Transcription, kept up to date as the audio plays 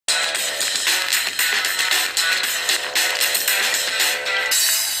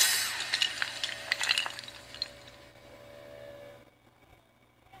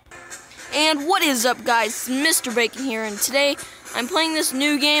And what is up, guys? Mr. Bacon here, and today I'm playing this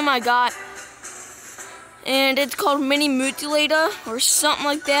new game I got, and it's called Mini Mutilator or something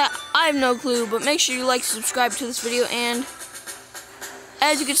like that. I have no clue, but make sure you like, subscribe to this video, and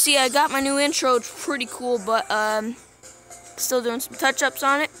as you can see, I got my new intro. It's pretty cool, but still doing some touch-ups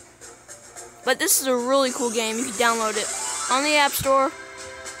on it. But this is a really cool game. You can download it on the App Store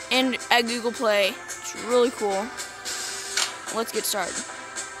and at Google Play. It's really cool. Let's get started.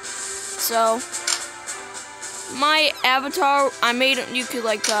 So, my avatar, I made it. You could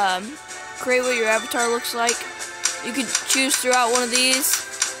like create what your avatar looks like. You could choose throughout one of these,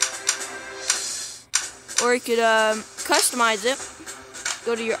 or you could customize it.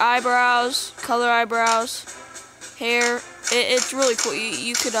 Go to your eyebrows, color eyebrows, hair. It's really cool.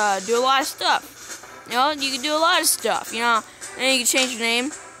 You could do a lot of stuff. You know, you could do a lot of stuff. You know, and you can change your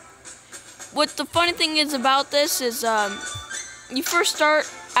name. What the funny thing is about this is, you first start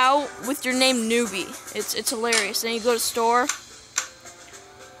out with your name Newbie. It's hilarious. Then you go to store,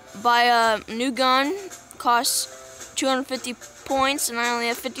 buy a new gun, costs 250 points, and I only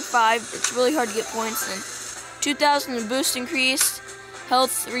have 55. It's really hard to get points. Then 2,000 in boost increased,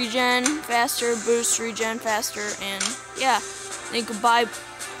 health regen faster, boost regen faster, and yeah. Then you can buy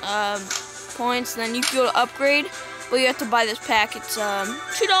points. Then you can go to upgrade, but you have to buy this pack. It's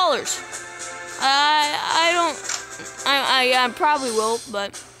 $2. I probably will,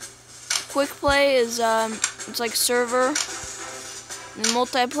 but quick play is it's like server. In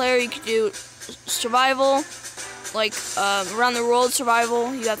multiplayer, you can do survival, like around the world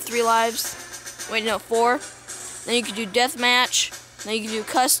survival. You have 3 lives. Wait, no, 4. Then you can do deathmatch. Then you can do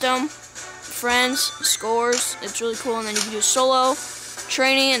custom, friends, scores. It's really cool. And then you can do solo,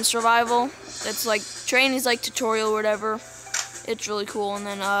 training, and survival. That's like training is like tutorial or whatever. It's really cool. And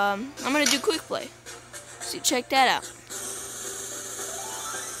then I'm gonna do quick play. So check that out.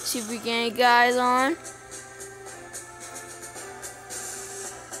 See if we get any guys on.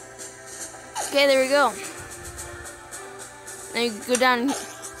 Okay, there we go. Then you can go down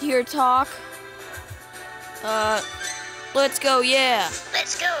here, talk. Let's go, yeah.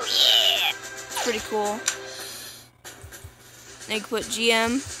 Let's go, yeah. It's pretty cool. Then you can put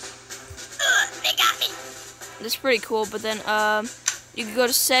GM. They got me. That's pretty cool, but then you can go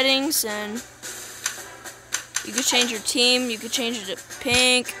to settings and you can change your team. You can change it to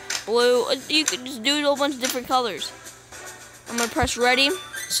pink, blue. You can just do a whole bunch of different colors. I'm gonna press ready,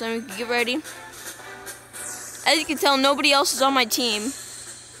 so we can get ready. As you can tell, nobody else is on my team,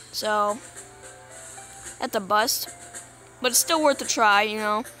 so that's a bust. But it's still worth a try, you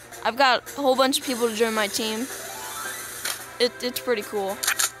know. I've got a whole bunch of people to join my team. It's pretty cool.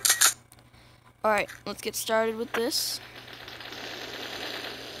 Alright, let's get started with this.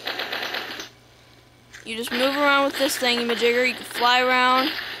 You just move around with this thingamajigger. You can fly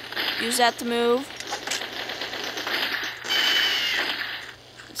around, use that to move.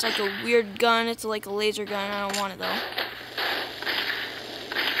 It's like a weird gun. It's like a laser gun. I don't want it though.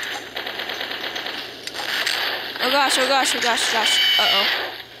 Oh gosh, oh gosh, oh gosh, gosh. Uh-oh.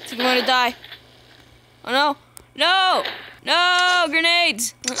 I think I'm gonna die. Oh no. No! No!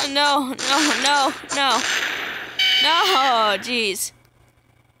 Grenades! No, no, no, no. No! Jeez.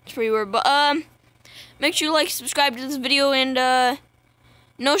 It's pretty weird. But, make sure you like, subscribe to this video, and,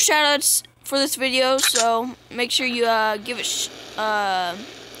 no shoutouts for this video, so make sure you, give it,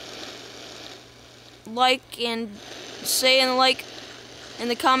 like, and say in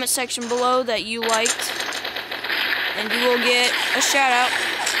the comment section below that you liked, and you will get a shoutout.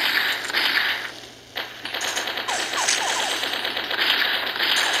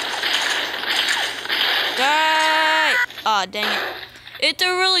 Die! Aw, dang it. It's a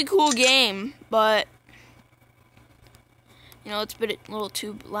really cool game, but you know, it's a little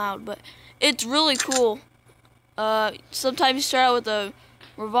too loud, but it's really cool. Sometimes you start out with a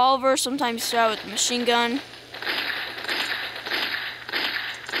revolver, sometimes you start out with a machine gun.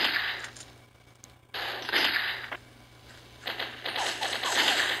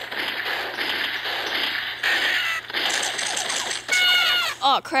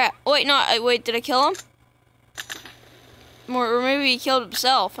 Oh crap. Wait, no, wait, did I kill him? Or maybe he killed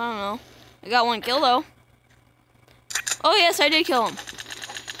himself, I don't know. I got 1 kill though. Oh yes, I did kill him.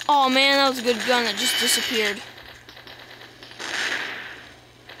 Oh man, that was a good gun that just disappeared.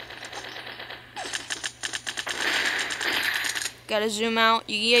 Gotta zoom out.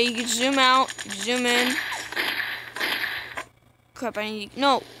 Yeah, you can zoom out, zoom in. Crap, I need...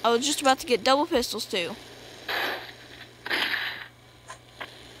 No, I was just about to get double pistols too.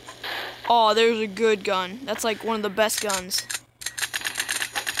 Oh, there's a good gun. That's like one of the best guns.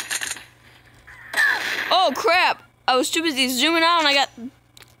 Oh crap! I was too busy zooming out and I got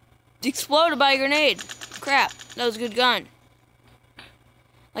exploded by a grenade. Crap, that was a good gun.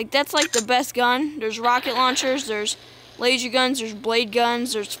 Like, that's like the best gun. There's rocket launchers, there's laser guns, there's blade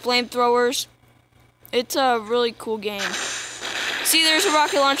guns, there's flamethrowers. It's a really cool game. See, there's a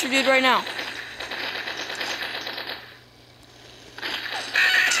rocket launcher dude right now.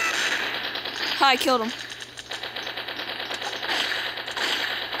 I killed him.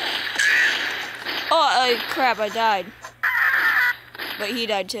 Oh, crap, I died. But he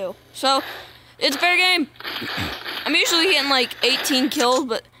died too. So, it's fair game. I'm usually getting like 18 kills,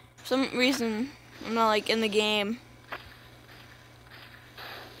 but for some reason, I'm not like in the game.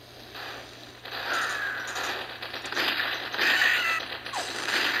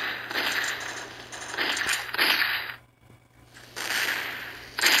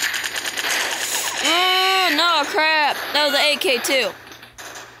 Oh, no, crap. That was the AK too.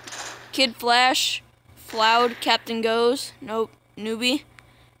 Kid Flash, Floud, Captain Goes, nope, newbie.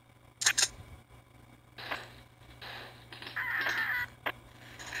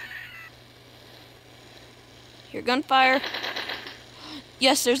 Your gunfire.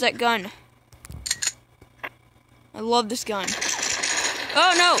 Yes, there's that gun. I love this gun.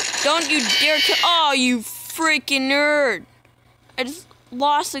 Oh no, don't you dare kill. Oh, you freaking nerd. I just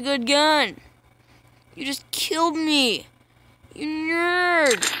lost a good gun. You just killed me. You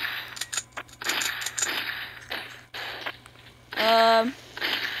nerd.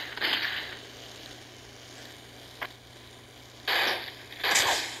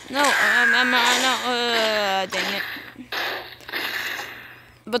 No, dang it.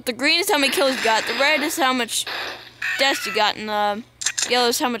 But the green is how many kills you got, the red is how much deaths you got, and the yellow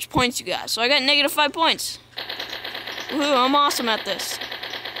is how much points you got. So I got -5 points. Woohoo, I'm awesome at this.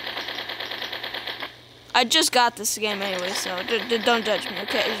 I just got this game anyway, so don't judge me,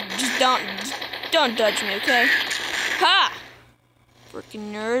 okay? Just don't judge me, okay? Ha!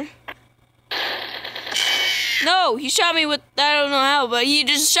 Freaking nerd. No, he shot me with, I don't know how, but he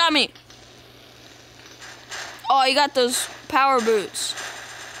just shot me. Oh, he got those power boots.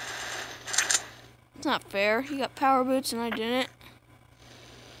 It's not fair. He got power boots and I didn't.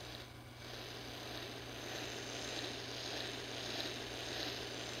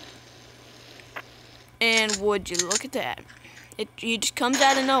 And would you look at that? He just comes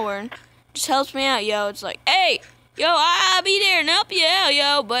out of nowhere and just helps me out, yo. It's like, hey, yo, I'll be there and help you out,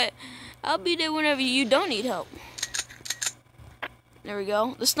 yo, but I'll be there whenever you don't need help. There we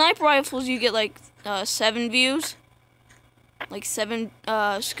go. The sniper rifles, you get like 7 views. Like 7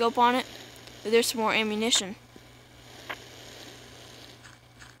 scope on it. But there's some more ammunition.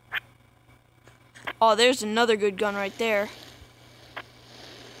 Oh, there's another good gun right there.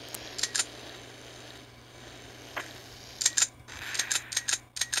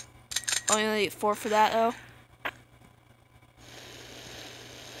 Only get 4 for that though.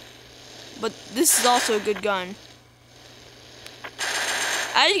 But this is also a good gun.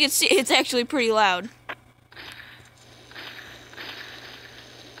 As you can see, it's actually pretty loud.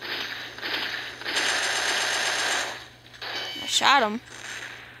 I shot him.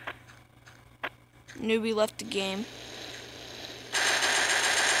 Newbie left the game.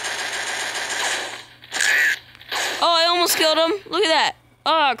 Oh, I almost killed him. Look at that.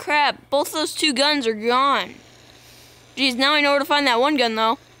 Oh, crap. Both those 2 guns are gone. Jeez, now I know where to find that one gun,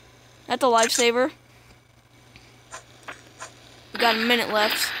 though. That's a lifesaver. We got a minute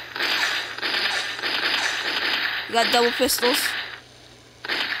left. We got double pistols.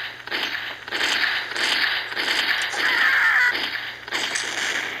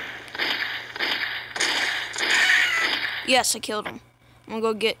 Yes, I killed him. I'm gonna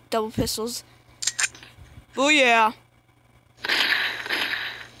go get double pistols. Oh yeah.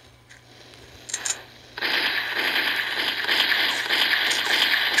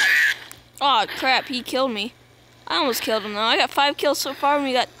 Oh crap, he killed me. I almost killed him though. I got 5 kills so far and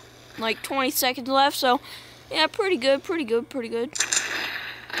we got like 20 seconds left, so yeah, pretty good, pretty good, pretty good.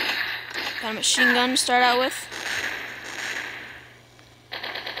 Got a machine gun to start out with.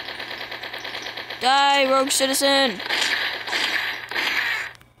 Die, rogue citizen!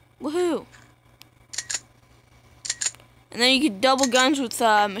 Woohoo! And then you get double guns with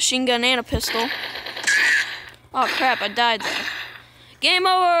a machine gun and a pistol. Oh crap, I died there. Game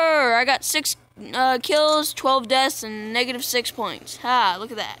over! I got 6 kills, 12 deaths, and -6 points. Ha, look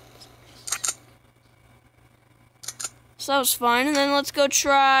at that. So that was fun. And then let's go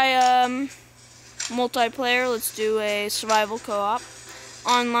try multiplayer. Let's do a survival co-op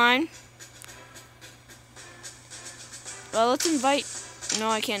online. Well, let's invite. No,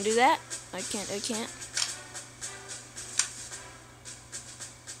 I can't do that. I can't.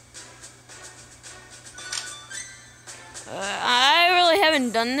 I really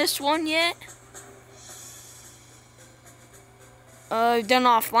haven't done this one yet. I've done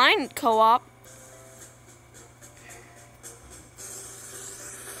offline co-op.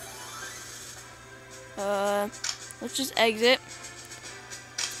 Let's just exit.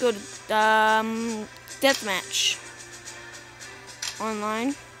 Go to deathmatch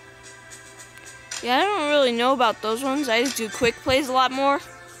online. Yeah, I don't really know about those ones. I just do quick plays a lot more.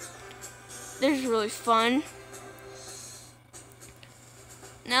 They're just really fun.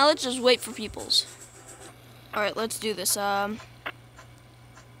 Now let's just wait for peoples. All right, let's do this. Oh,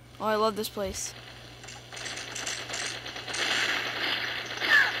 I love this place.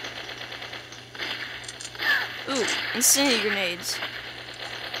 Ooh, incendiary grenades.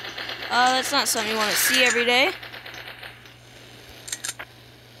 That's not something you want to see every day.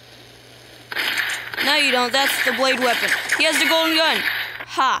 No, you don't. That's the blade weapon. He has the golden gun.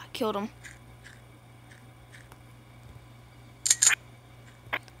 Ha! Killed him.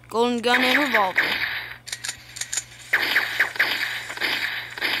 Golden gun and revolver.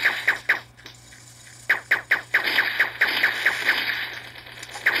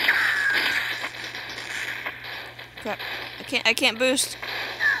 Crap. I can't boost.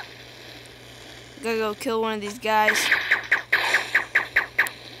 Gotta go kill one of these guys.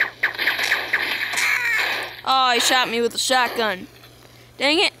 Oh, he shot me with a shotgun.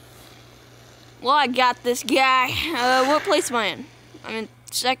 Dang it. Well, I got this guy. What place am I in? I'm in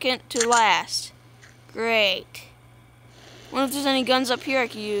second to last. Great. Wonder if there's any guns up here I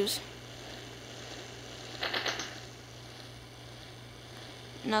could use.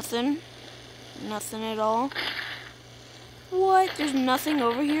 Nothing. Nothing at all. What? There's nothing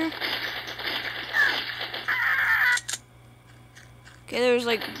over here? Okay, there's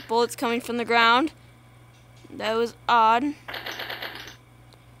like bullets coming from the ground. That was odd.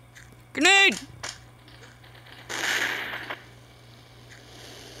 Grenade!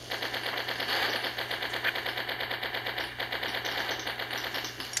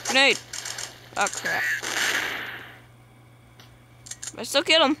 Grenade! Oh crap. I still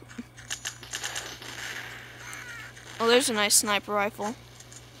killed him. Oh, there's a nice sniper rifle.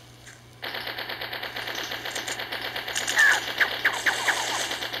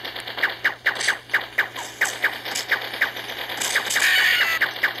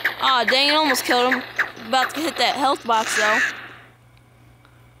 Aw, dang it, almost killed him. About to hit that health box, though.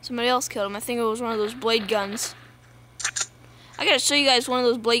 Somebody else killed him. I think it was one of those blade guns. I gotta show you guys one of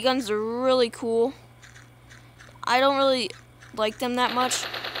those blade guns. They're really cool. I don't really like them that much.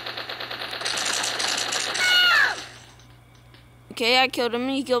 Okay, I killed him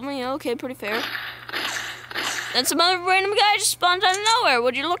and he killed me. Okay, pretty fair. Then some other random guy just spawned out of nowhere.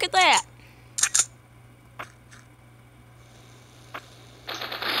 Would you look at that?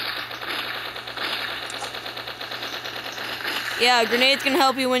 Yeah, grenades can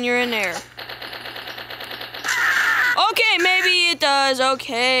help you when you're in there. Okay, maybe it does.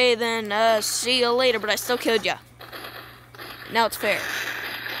 Okay, then see you later, but I still killed ya. Now it's fair.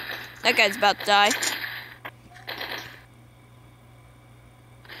 That guy's about to die.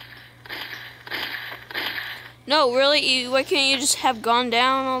 No, really? Why can't you just have gone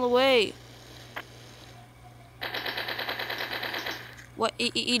down all the way? What?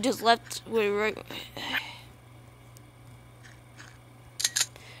 He just left. Wait, right.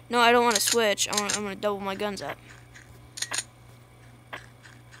 No, I don't want to switch. I'm gonna double my guns up.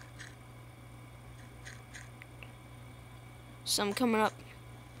 Some coming up.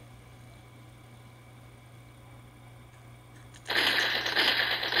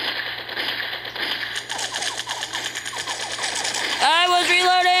 I was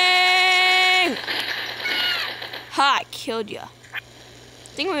reloading! Ha, I killed ya. I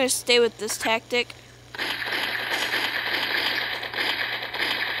think we're gonna stay with this tactic.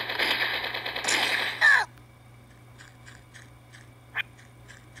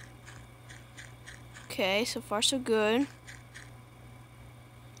 Okay, so far so good.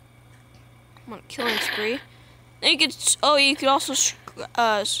 I'm on a killing spree. Then you could, oh, you could also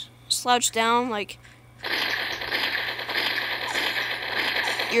slouch down, like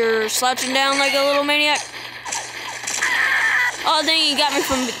you're slouching down like a little maniac. Oh, dang, you got me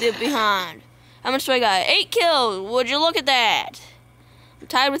from behind. How much do I got? 8 kills. Would you look at that? I'm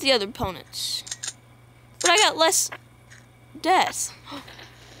tied with the other opponents, but I got less deaths.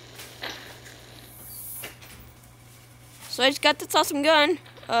 So I just got this awesome gun.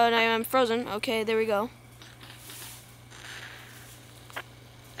 Now I'm frozen. Okay, there we go.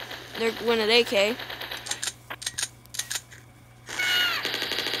 They're winning AK.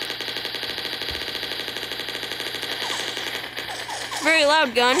 Very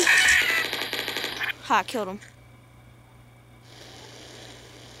loud gun. Ha, killed him.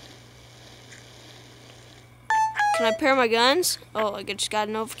 Can I pair my guns? Oh, I just got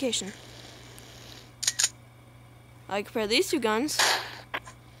a notification. I can pair these two guns.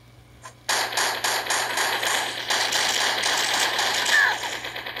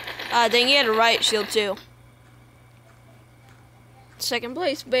 Ah, dang, he had a riot shield too. Second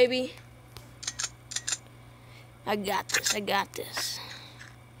place, baby. I got this, I got this.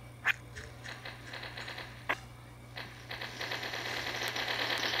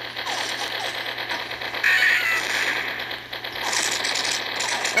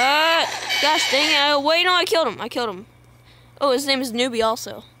 Gosh dang it. Wait, no, I killed him. I killed him. Oh, his name is Newbie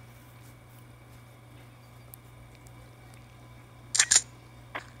also.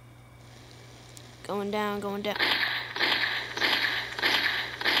 Going down, going down.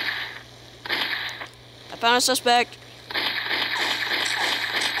 I found a suspect.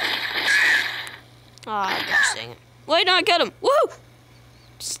 Ah, gosh dang it. Wait, no, I killed him. Woo!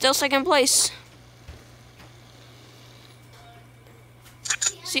 Still second place.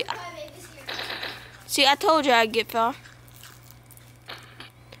 See, I told you I'd get far.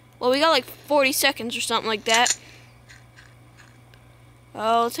 Well, we got like 40 seconds or something like that.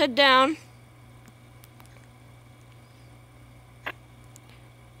 Oh, let's head down. I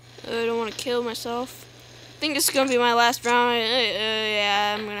don't want to kill myself. I think this is going to be my last round.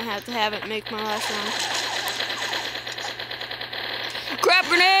 Yeah, I'm going to have it make my last round. Crap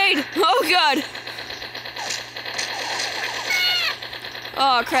grenade! Oh, God!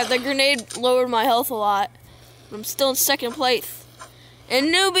 Oh, crap, that grenade lowered my health a lot. But I'm still in second place.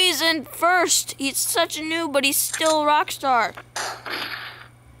 And Newbie's in first. He's such a noob, but he's still a rock star.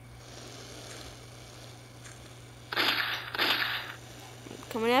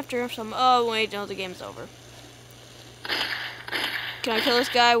 Coming after some. Oh wait, no, the game's over. Can I kill this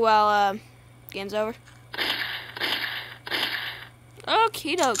guy while game's over?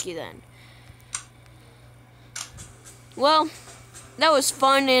 Okie dokie then. Well, that was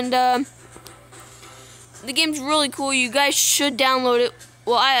fun, and the game's really cool. You guys should download it.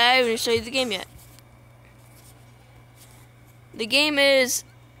 Well, I haven't shown you the game yet. The game is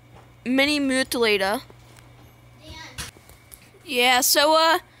Mini Mutilator. Yeah,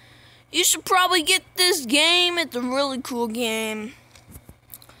 so you should probably get this game. It's a really cool game.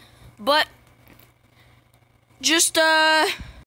 But just